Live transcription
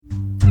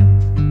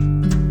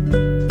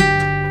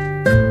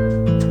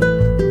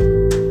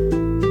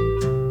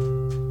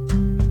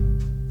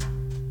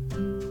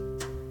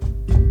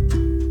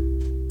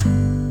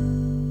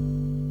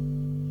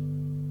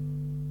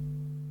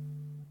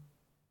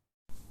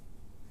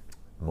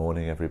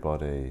Morning,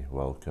 everybody.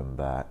 Welcome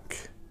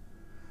back.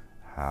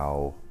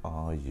 How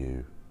are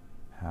you?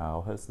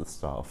 How has the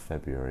start of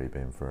February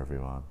been for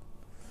everyone?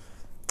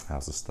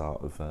 How's the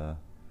start of the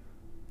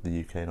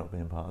UK not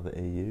being part of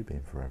the EU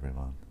been for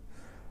everyone?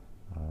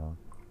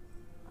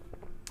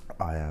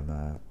 I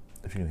am,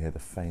 if you can hear the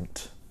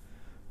faint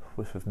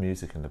whiff of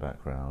music in the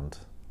background,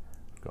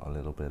 I've got a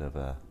little bit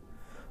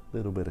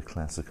of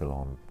classical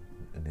on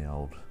in the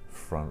old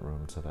front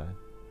room today.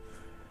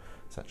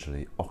 It's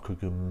actually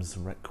Ockeghem's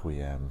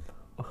Requiem.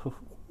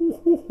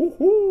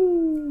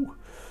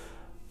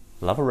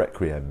 Love a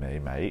requiem, me,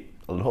 mate.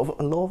 I love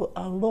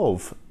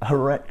a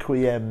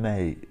requiem,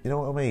 mate. You know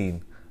what I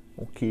mean?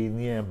 Okay,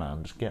 yeah,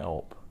 man, just get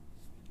up.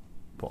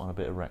 Put on a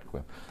bit of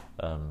requiem.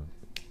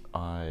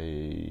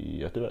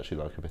 I do actually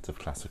like a bit of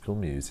classical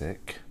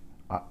music.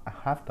 I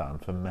have done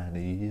for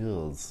many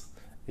years.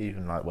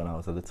 Even like when I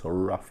was a little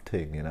rough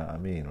ting, you know what I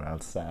mean,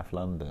 around South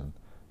London.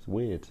 It's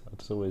weird. I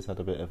just always had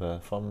a bit of a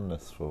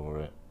fondness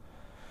for it.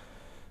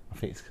 I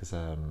think it's because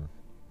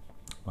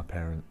my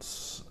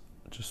parents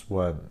just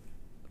weren't.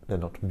 They're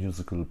not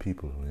musical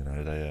people, you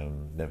know. They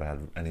never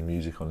had any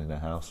music on in their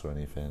house or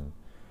anything.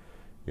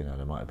 You know,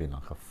 there might have been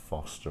like a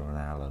Foster and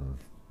Allen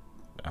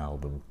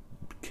album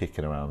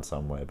kicking around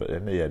somewhere, but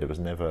yeah, there was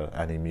never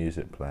any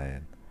music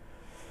playing.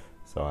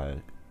 So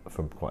I,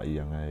 from quite a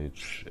young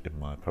age, in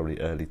my probably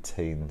early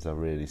teens, I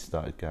really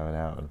started going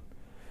out and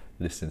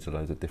listening to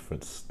loads of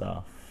different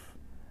stuff.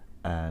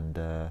 And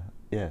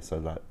so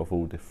like of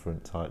all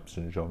different types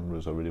and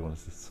genres, I really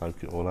wanted to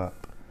soak it all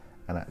up.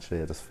 And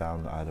actually I just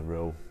found that I had a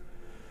real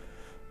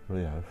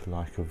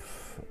like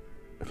of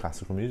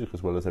classical music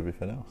as well as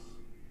everything else.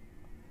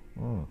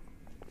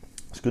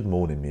 It's good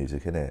morning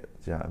music, isn't it?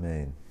 Do you know what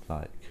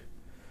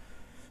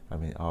I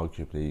mean?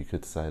 Arguably you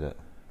could say that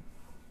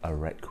a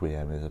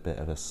requiem is a bit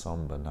of a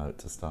somber note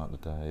to start the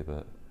day,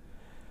 but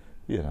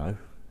you know,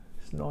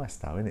 it's nice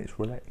though, isn't it? It's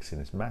relaxing.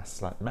 It's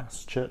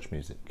mass church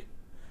music.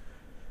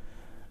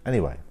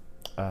 Anyway,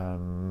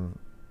 I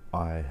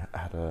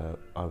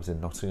was in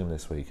Nottingham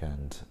this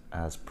weekend,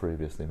 as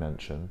previously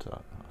mentioned.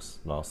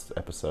 Last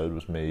episode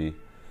was me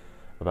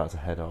about to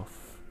head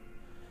off.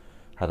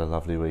 Had a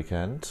lovely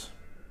weekend,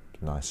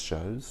 nice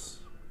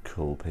shows,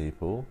 cool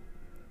people.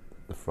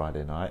 The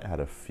Friday night had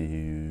a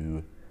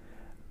few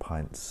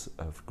pints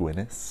of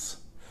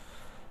Guinness.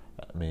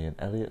 Me and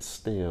Elliot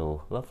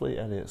Steele, lovely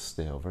Elliot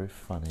Steele, very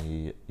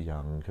funny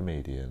young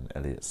comedian.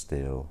 Elliot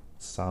Steele,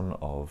 son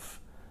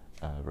of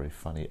a very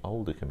funny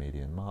older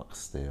comedian, Mark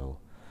Steele.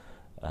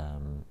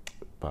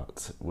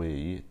 But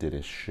we did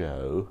a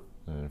show,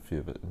 and a few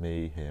of it,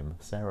 me, him,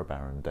 Sarah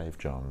Barron, Dave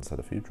Johns, had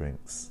a few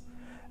drinks,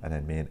 and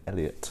then me and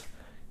Elliot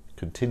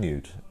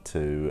continued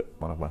to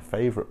one of my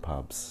favourite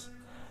pubs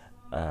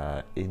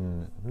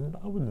in,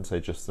 I wouldn't say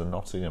just the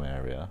Nottingham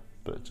area,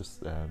 but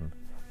just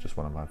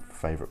one of my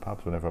favourite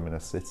pubs. Whenever I'm in a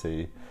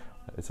city,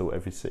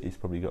 every city's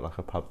probably got like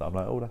a pub that I'm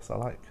like, I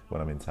like when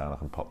I'm in town, I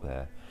can pop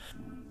there.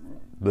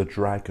 The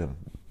Dragon.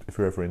 If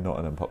you're ever in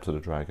Nottingham, pop to the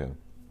Dragon.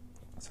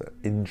 It's an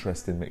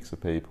interesting mix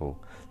of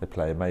people. They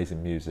play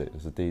amazing music.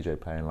 There's a DJ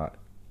playing like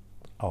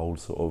old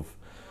sort of,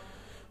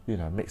 you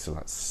know, mix of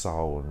like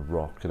soul and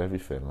rock and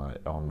everything, like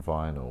on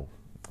vinyl,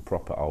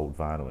 proper old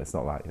vinyl. It's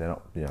not like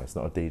it's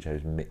not a DJ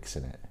who's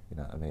mixing it. You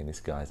know what I mean?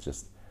 This guy's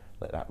just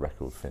let that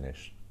record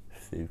finish,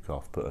 fuke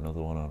off, put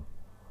another one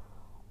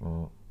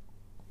on.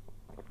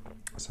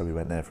 So we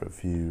went there for a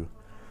few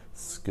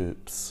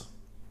scoops.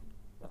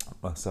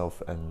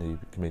 Myself and the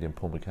comedian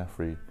Paul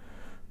McCaffrey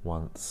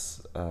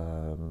once,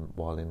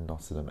 while in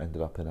Nottingham,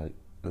 ended up in a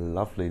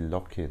lovely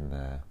lock-in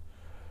there.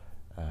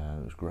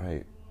 It was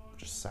great.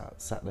 Just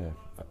sat there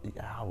for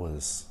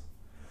hours,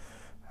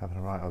 having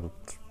a right old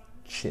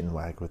chin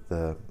wag with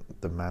the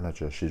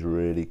manager. She's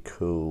really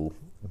cool.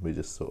 And we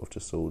just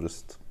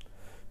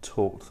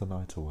talked the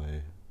night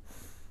away.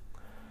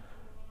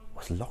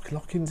 Was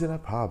lock-ins in a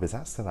pub? Is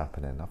that still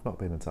happening? I've not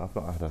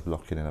had a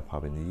lock-in in a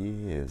pub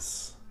in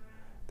years.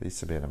 There used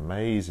to be an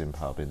amazing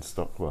pub in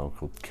Stockwell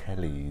called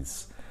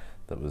Kelly's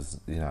that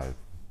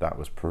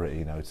was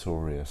pretty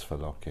notorious for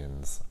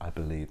lock-ins. I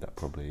believe that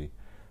probably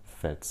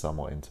fed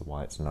somewhat into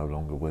why it's no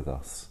longer with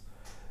us.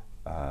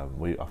 I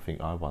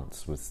think I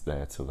once was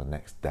there till the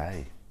next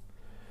day,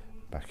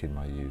 back in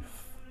my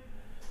youth.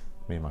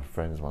 Me and my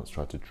friends once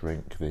tried to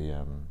drink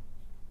the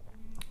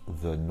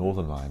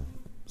Northern Line,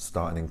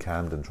 starting in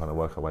Camden, trying to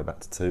work our way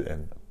back to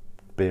Tooting,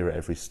 beer at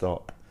every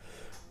stop.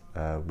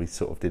 We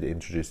sort of did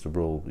introduce the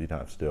rule, you don't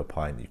have to do a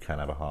pint, you can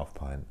have a half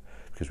pint,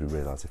 because we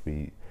realised if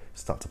we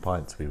stuck to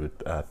pints we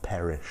would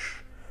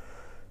perish.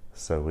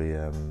 So we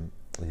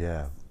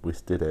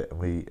did it,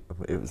 and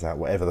it was like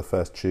whatever the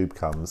first tube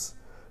comes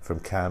from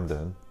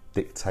Camden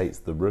dictates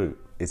the route.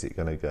 Is it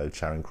going to go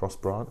Charing Cross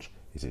branch?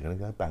 Is it going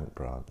to go Bank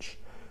branch?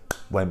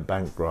 Went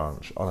Bank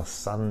branch on a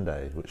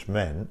Sunday, which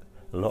meant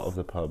a lot of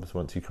the pubs,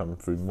 once you come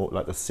through more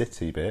like the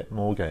city bit,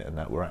 Moorgate and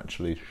that, were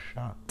actually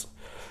shut.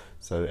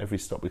 So every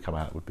stop we come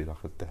out would be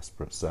like a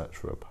desperate search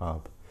for a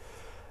pub.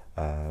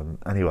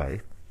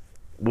 Anyway,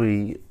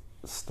 we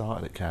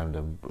started at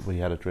Camden. We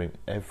had a drink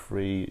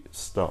every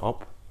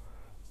stop.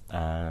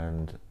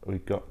 and we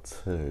got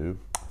to,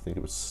 I think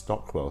it was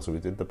Stockwell, so we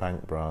did the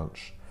bank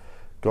branch,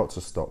 got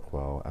to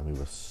Stockwell, and we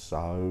were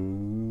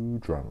so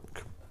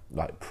drunk,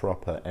 like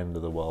proper end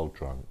of the world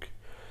drunk,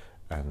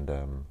 and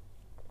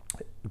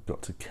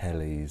got to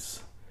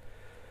Kelly's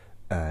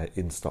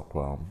in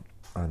Stockwell,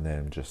 and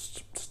then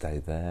just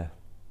stayed there.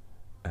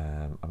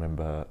 I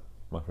remember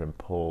my friend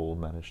Paul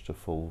managed to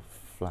fall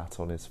flat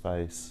on his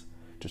face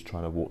just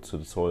trying to walk to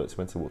the toilets. He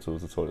went to walk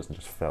towards the toilets and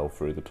just fell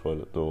through the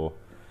toilet door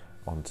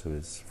onto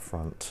his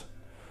front.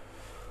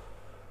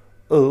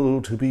 Oh,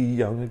 to be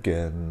young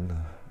again.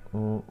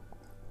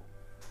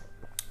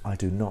 I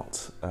do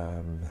not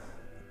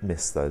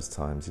miss those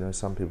times. You know,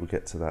 some people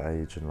get to that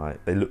age and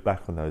like they look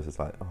back on those as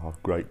like, oh,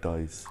 great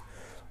days.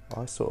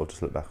 I sort of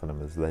just look back on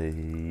them as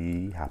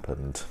they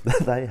happened.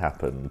 They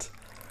happened.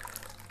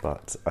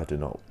 But I do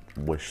not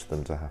wish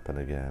them to happen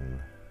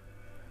again.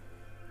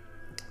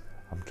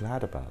 I'm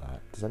glad about that.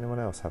 Does anyone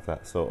else have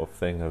that sort of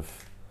thing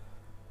of,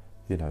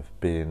 you know,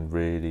 being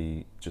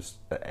really just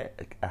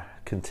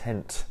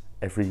content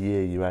every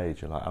year you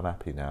age? You're like, I'm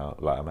happy now.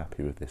 Like, I'm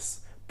happy with this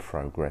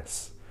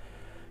progress.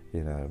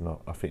 You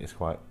know, I think it's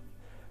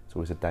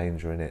always a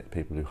danger in it.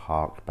 People who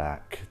hark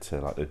back to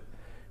like, you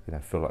know,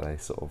 feel like they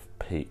sort of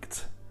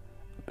peaked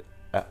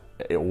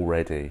it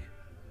already.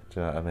 Do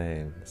you know what I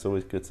mean? It's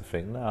always good to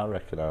think, no, I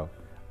reckon I'll,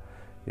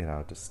 you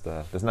know, just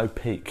there's no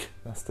peak.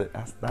 That's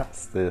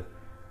the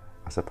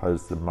I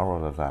suppose the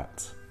moral of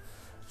that.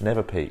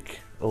 Never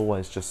peak.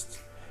 Always just,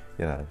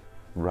 you know,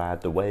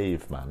 ride the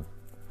wave, man.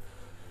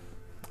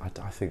 I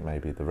think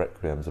maybe the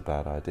Requiem's a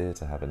bad idea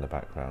to have in the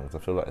background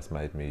because I feel like it's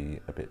made me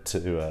a bit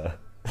too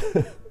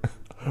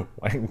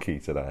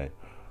wanky today.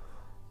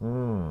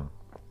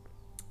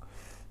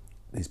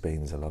 These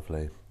beans are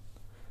lovely.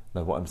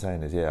 No, what I'm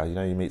saying is, yeah, you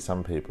know, you meet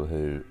some people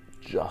who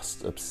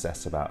just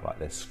obsess about like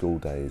their school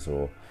days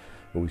or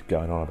always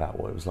going on about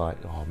what it was like.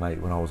 Oh,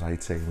 mate, when I was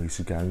 18, we used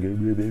to go and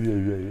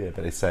go,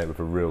 but they say it with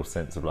a real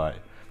sense of like,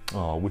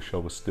 oh, I wish I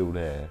was still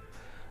there.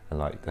 And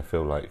like they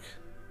feel like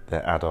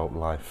their adult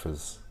life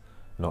has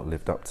not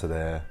lived up to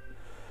their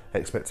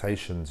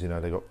expectations. You know,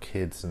 they got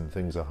kids and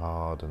things are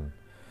hard and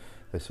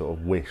they sort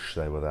of wish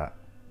they were that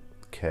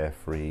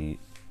carefree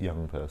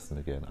young person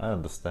again. I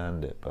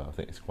understand it, but I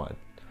think it's quite a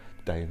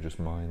dangerous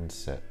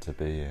mindset to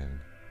be in,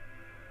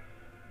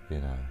 you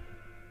know,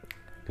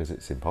 because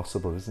it's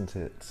impossible, isn't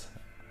it?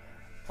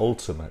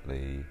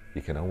 Ultimately,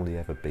 you can only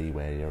ever be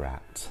where you're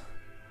at.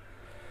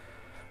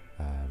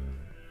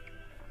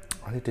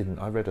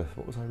 I read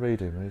what was I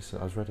reading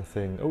recently? I read a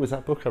thing, it was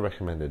that book I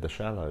recommended, The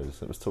Shallows,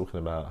 that was talking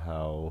about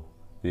how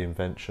the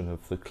invention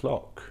of the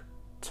clock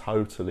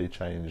totally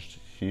changed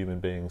human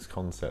beings'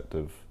 concept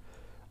of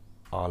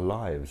our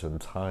lives and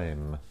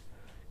time.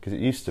 Because it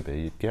used to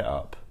be, you'd get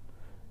up,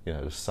 you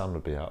know, the sun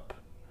would be up,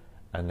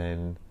 and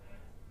then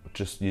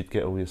just you'd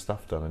get all your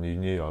stuff done, and you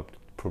knew I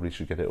probably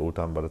should get it all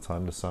done by the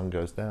time the sun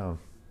goes down.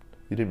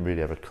 You didn't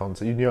really have a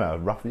concept. You knew how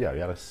rough, you had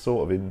a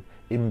sort of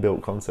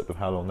inbuilt concept of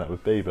how long that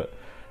would be, but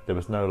there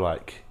was no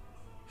like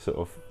sort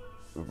of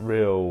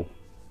real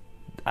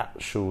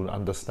actual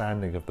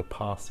understanding of the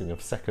passing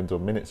of seconds or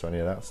minutes or any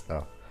of that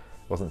stuff.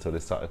 It wasn't until they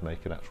started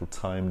making actual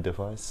time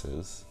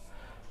devices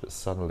that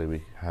suddenly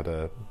we had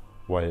a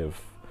way of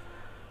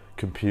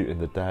computing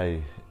the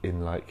day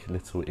in like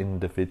little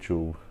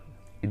individual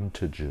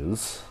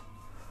integers.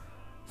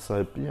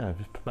 So yeah,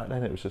 back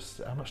then it was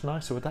just, how much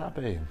nicer would that have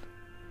been?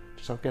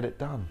 Just I'll get it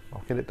done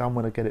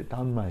when I get it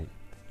done, mate.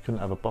 You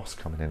couldn't have a boss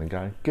coming in and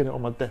going, get it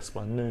on my desk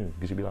by noon,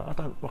 because you'd be like, I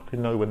don't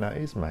fucking know when that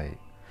is, mate.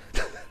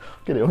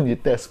 Get it on your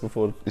desk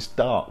before it's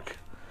dark.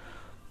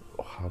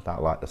 Oh, I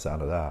don't like the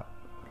sound of that.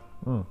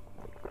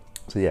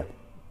 So yeah,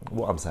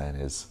 what I'm saying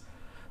is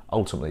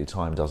ultimately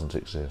time doesn't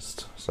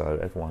exist, so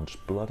everyone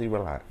just bloody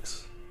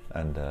relax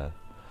and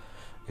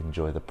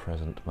enjoy the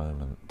present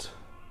moment.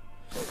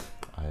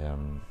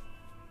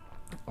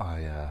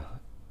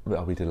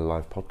 We did a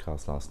live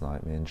podcast last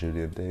night, me and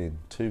Julie and Dean,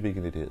 Two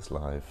Vegan Idiots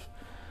live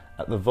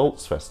at the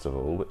Vaults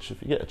Festival, which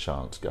if you get a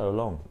chance, go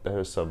along.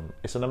 It's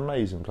an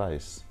amazing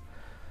place.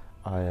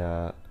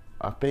 I've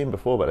been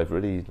before, but they've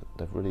really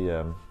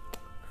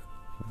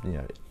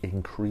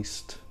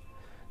increased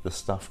the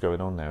stuff going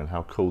on there and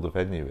how cool the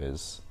venue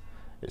is.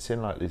 It's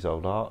in like these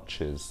old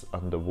arches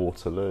under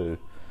Waterloo,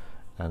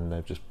 and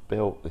they've just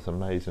built this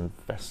amazing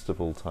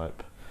festival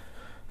type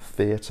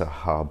theatre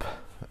hub,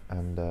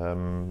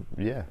 and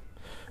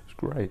it's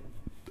great.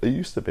 It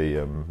used to be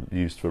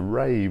used for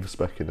raves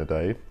back in the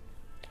day.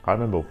 I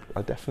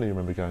definitely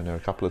remember going there a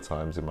couple of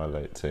times in my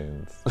late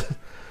teens.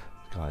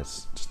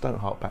 Guys, just don't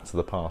hark back to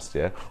the past,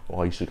 yeah?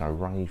 Or I used to go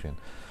raving.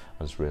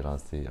 I just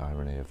realised the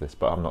irony of this,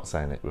 but I'm not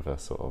saying it with a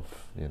sort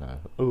of, you know,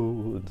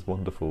 oh, it's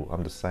wonderful.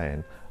 I'm just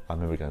saying, I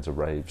remember going to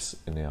raves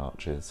in the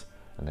Arches,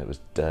 and it was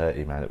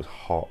dirty, man. It was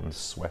hot and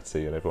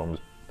sweaty, and everyone was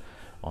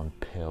on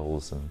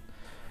pills, and,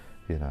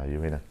 you know,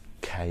 you're in a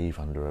cave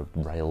under a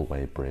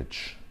railway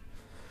bridge.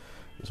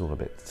 It was all a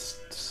bit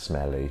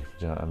smelly,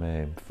 do you know what I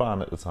mean?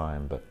 Fun at the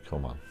time, but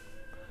come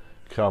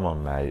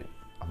on, mate.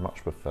 I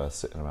much prefer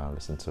sitting around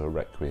listening to a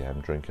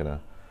Requiem, drinking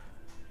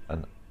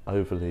an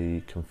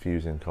overly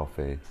confusing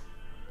coffee.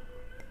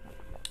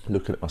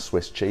 Looking at my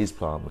Swiss cheese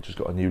plant, which has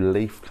got a new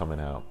leaf coming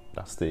out.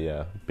 That's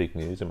the big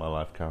news in my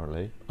life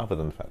currently, other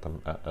than the fact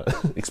I'm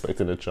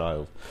expecting a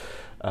child.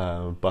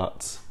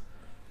 But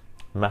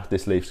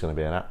this leaf's going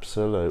to be an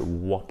absolute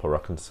whopper, I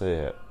can see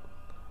it.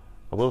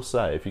 I will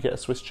say, if you get a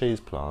Swiss cheese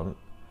plant,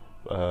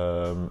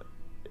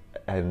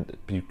 and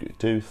you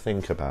do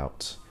think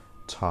about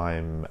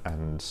time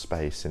and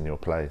space in your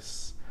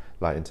place,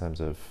 like in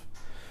terms of,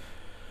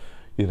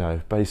 you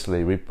know,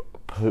 basically we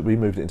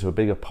moved it into a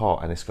bigger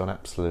pot and it's gone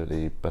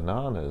absolutely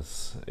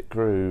bananas. It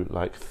grew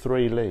like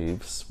 3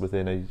 leaves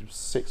within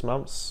 6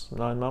 months,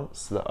 9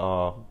 months that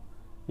are,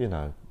 you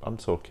know, I'm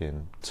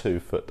talking 2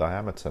 foot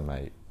diameter,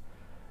 mate.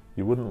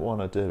 You wouldn't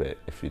want to do it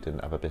if you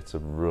didn't have a bit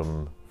of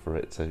room for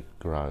it to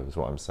grow, is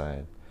what I'm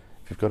saying.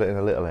 If you've got it in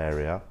a little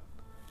area,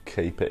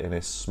 keep it in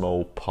a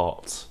small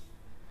pot.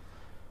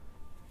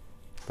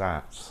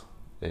 That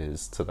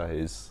is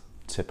today's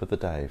tip of the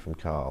day from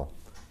Carl.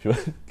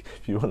 If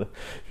you've got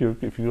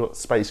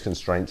space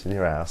constraints in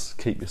your house,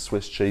 keep your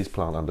Swiss cheese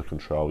plant under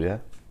control, yeah?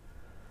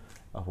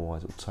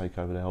 Otherwise it'll take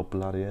over the whole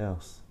bloody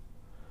house.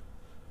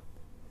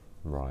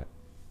 Right.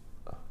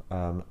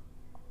 That'll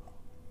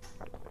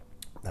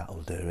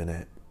do,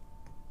 innit?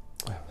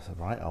 It was a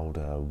right old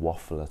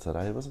waffler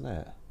today, wasn't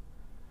it? It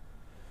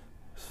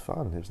was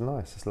fun, it was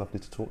nice. It's lovely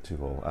to talk to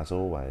you all, as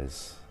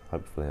always.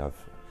 Hopefully I've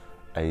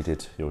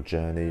aided your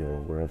journey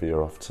or wherever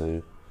you're off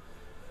to.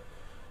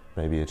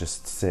 Maybe you're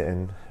just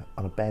sitting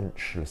on a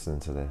bench listening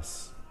to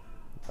this.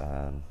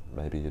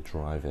 Maybe you're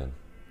driving.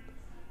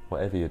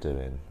 Whatever you're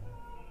doing,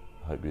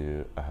 I hope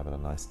you are having a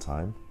nice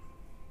time.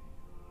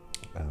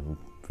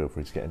 Feel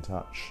free to get in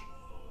touch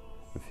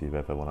if you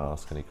ever want to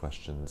ask any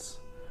questions.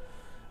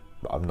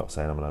 But I'm not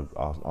saying I'm going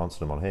to answer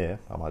them on here.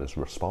 I might just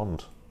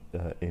respond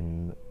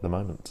in the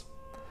moment.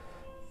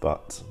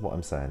 But what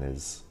I'm saying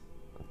is,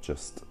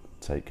 just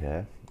take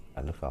care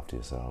and look after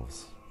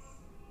yourselves.